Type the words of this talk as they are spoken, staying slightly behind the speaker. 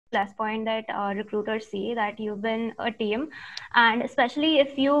plus point that recruiters see, that you've been a team, and especially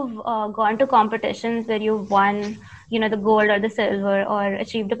if you've gone to competitions where you've won, the gold or the silver or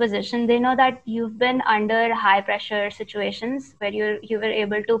achieved a position. They know that you've been under high pressure situations where you were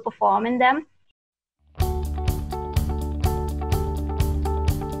able to perform in them.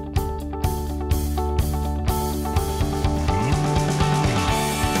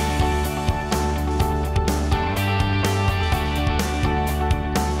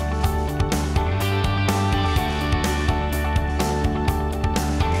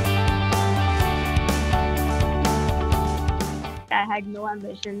 I had no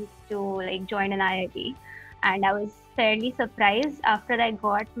ambitions to join an IIT, and I was fairly surprised after I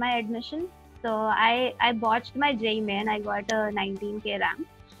got my admission. So I botched my JEE main. I got a 19K rank,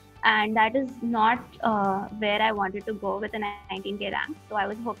 and that is not where I wanted to go with a 19K rank. So I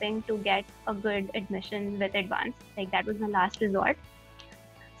was hoping to get a good admission with advanced. That was my last resort.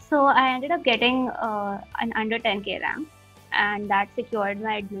 So I ended up getting an under 10K rank, and that secured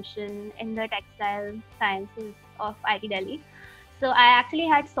my admission in the textile sciences of IIT Delhi. So I actually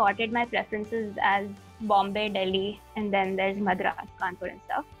had sorted my preferences as Bombay, Delhi, and then there's Madras, Kanpur and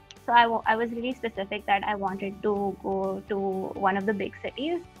stuff. So I was really specific that I wanted to go to one of the big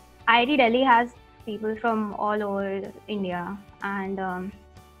cities. IIT Delhi has people from all over India, and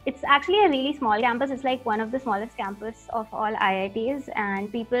it's actually a really small campus. It's like one of the smallest campus of all IITs,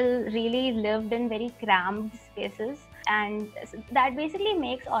 and people really lived in very cramped spaces. And that basically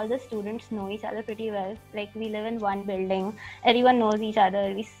makes all the students know each other pretty well. We live in one building, everyone knows each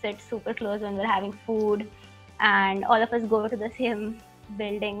other, we sit super close when we're having food, and all of us go to the same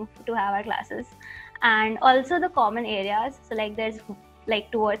building to have our classes. And also the common areas, so there's 2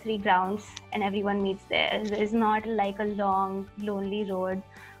 or 3 grounds and everyone meets there. There's not a long lonely road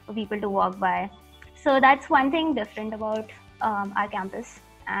for people to walk by. So that's one thing different about our campus.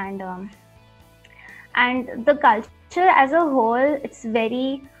 And the culture as a whole, it's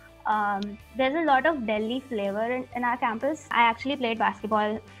very there's a lot of Delhi flavor in our campus. I actually played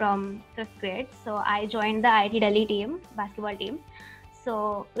basketball from 5th grade, so I joined the IIT Delhi basketball team.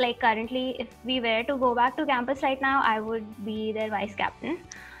 So currently, if we were to go back to campus right now, I would be their vice captain.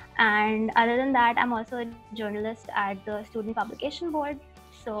 And other than that, I'm also a journalist at the student publication board.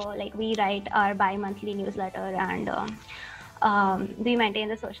 So we write our bi-monthly newsletter, and we maintain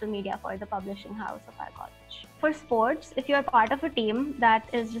the social media for the publishing house of our college. For sports, if you're part of a team, that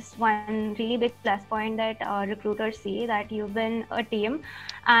is just one really big plus point that recruiters see, that you've been a team.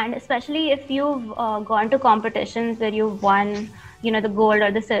 And especially if you've gone to competitions where you've won, the gold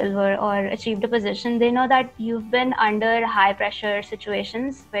or the silver or achieved a position, they know that you've been under high pressure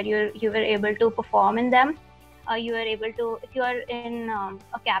situations where you were able to perform in them. You were able to, if you are in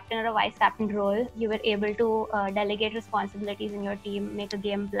a captain or a vice captain role, you were able to delegate responsibilities in your team, make a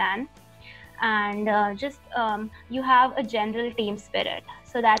game plan, and you have a general team spirit.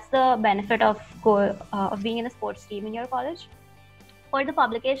 So that's the benefit of being in a sports team in your college. For the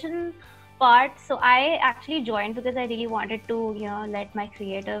publication part, so I actually joined because I really wanted to let my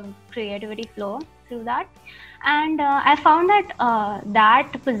creativity flow through that. And I found that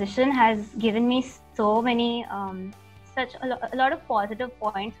that position has given me so many such a lot of positive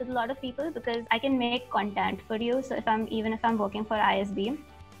points with a lot of people, because I can make content for you. So if I'm working for ISB,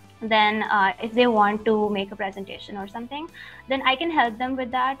 then if they want to make a presentation or something, then I can help them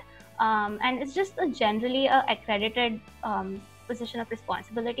with that. And it's just generally a accredited position of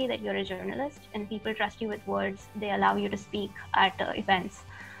responsibility, that you're a journalist and people trust you with words. They allow you to speak at events,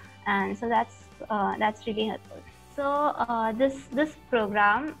 and so that's really helpful. So this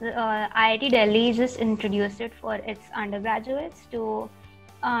program, IIT Delhi just introduced it for its undergraduates to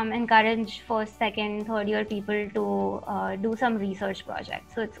encourage first, second, third year people to do some research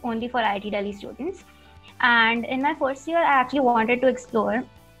projects. So it's only for IIT Delhi students. And in my first year, I actually wanted to explore.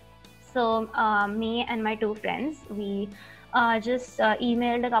 So me and my 2 friends, we just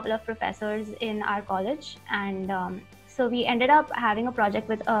emailed a couple of professors in our college, and so we ended up having a project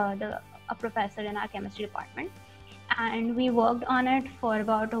with a professor in our chemistry department, and we worked on it for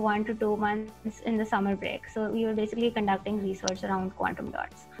about 1 to 2 months in the summer break. So we were basically conducting research around quantum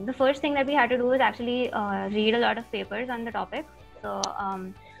dots. The first thing that we had to do was actually read a lot of papers on the topic. So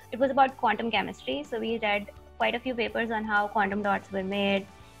it was about quantum chemistry, so we read quite a few papers on how quantum dots were made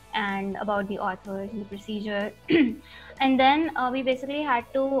and about the authors and the procedure. And then we basically had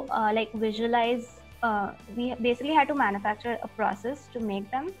to visualize, we basically had to manufacture a process to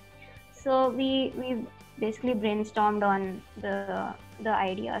make them. So we basically brainstormed on the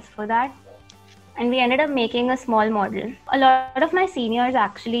ideas for that, and we ended up making a small model. A lot of my seniors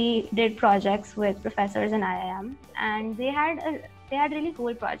actually did projects with professors in IIM, and they had they had really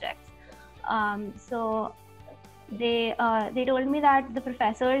cool projects. So they told me that the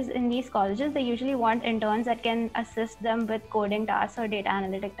professors in these colleges, they usually want interns that can assist them with coding tasks or data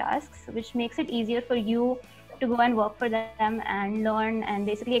analytic tasks, which makes it easier for you to go and work for them and learn and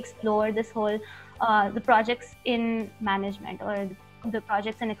basically explore this whole the projects in management or the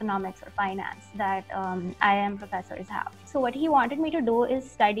projects in economics or finance that IIM professors have. So what he wanted me to do is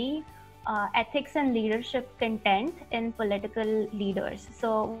study ethics and leadership content in political leaders.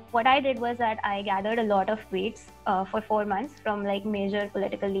 So what I did was that I gathered a lot of tweets for 4 months from like major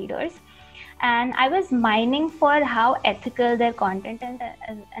political leaders, and I was mining for how ethical their content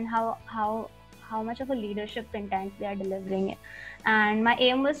and how much of a leadership content they are delivering. And my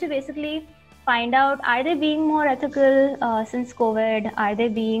aim was to basically find out, are they being more ethical since COVID? Are they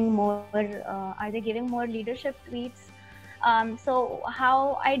being more? Are they giving more leadership tweets? So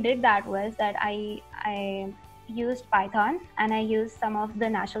how I did that was that I used Python and I used some of the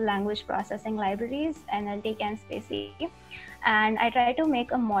natural language processing libraries, NLTK and Spacy, and I tried to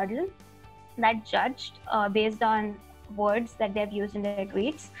make a model that judged based on words that they've used in their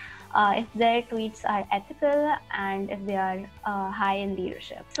tweets, if their tweets are ethical and if they are high in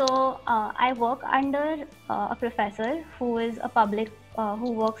leadership. So I work under a professor who is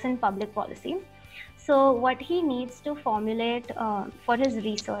who works in public policy. So what he needs to formulate for his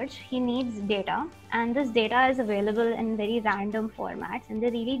research, he needs data, and this data is available in very random formats, and they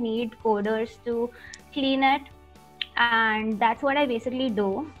really need coders to clean it, and that's what I basically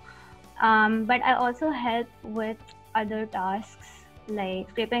do. But I also help with other tasks like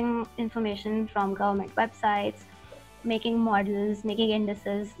scraping information from government websites, making models, making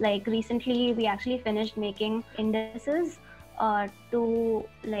indices. Like recently, we actually finished making indices to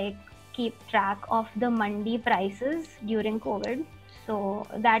like keep track of the mandi prices during COVID. So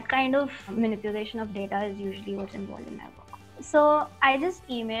that kind of manipulation of data is usually what's involved in my work. So I just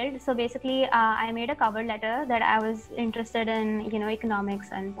emailed. So basically, I made a cover letter that I was interested in, economics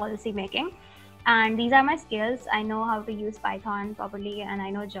and policy making. And these are my skills. I know how to use Python properly, and I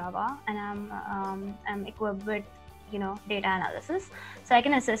know Java, and I'm equipped with, data analysis. So I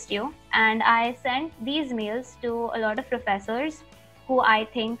can assist you. And I sent these mails to a lot of professors who I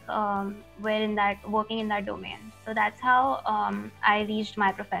think were working in that domain. So that's how I reached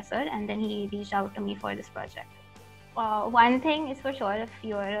my professor, and then he reached out to me for this project. One thing is for sure, if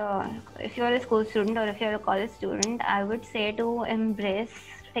you're a school student or if you're a college student, I would say to embrace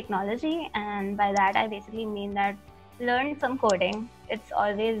technology, and by that I basically mean that learn some coding. It's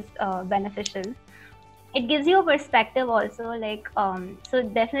always beneficial. It gives you a perspective also, so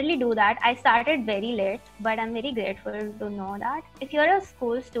definitely do that. I started very late, but I'm very grateful to know that. If you're a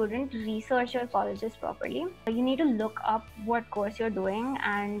school student, research your colleges properly. You need to look up what course you're doing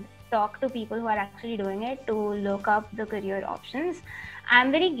and talk to people who are actually doing it to look up the career options. I'm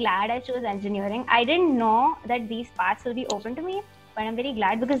very glad I chose engineering. I didn't know that these paths will be open to me, but I'm very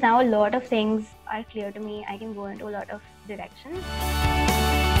glad because now a lot of things are clear to me. I can go into a lot of directions.